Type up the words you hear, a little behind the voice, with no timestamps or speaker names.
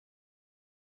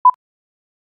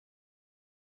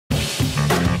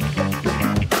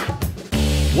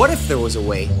What if there was a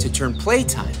way to turn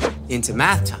playtime into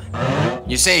math time?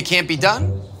 You say it can't be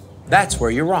done? That's where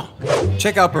you're wrong.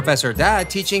 Check out Professor Dad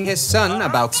teaching his son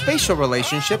about spatial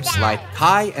relationships like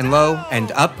high and low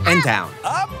and up and down.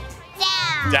 Up,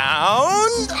 Down. down.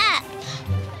 Up.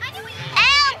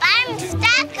 Help! I'm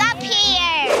stuck up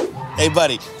here. Hey,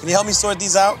 buddy, can you help me sort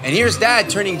these out? And here's Dad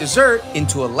turning dessert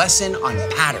into a lesson on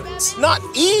patterns. Not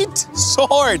eat,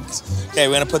 sort. Okay,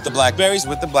 we're gonna put the blackberries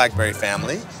with the blackberry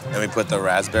family. Then we put the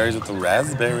raspberries with the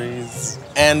raspberries.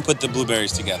 And put the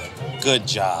blueberries together. Good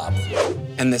job.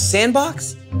 And the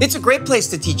sandbox? It's a great place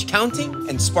to teach counting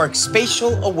and spark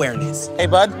spatial awareness. Hey,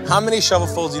 bud, how many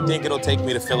shovelfuls do you think it'll take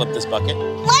me to fill up this bucket?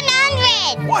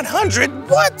 100. 100?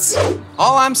 What?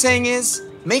 All I'm saying is,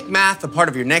 make math a part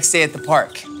of your next day at the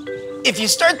park. If you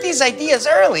start these ideas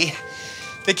early,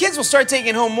 the kids will start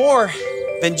taking home more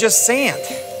than just sand.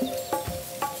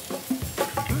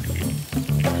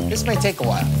 This might take a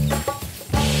while.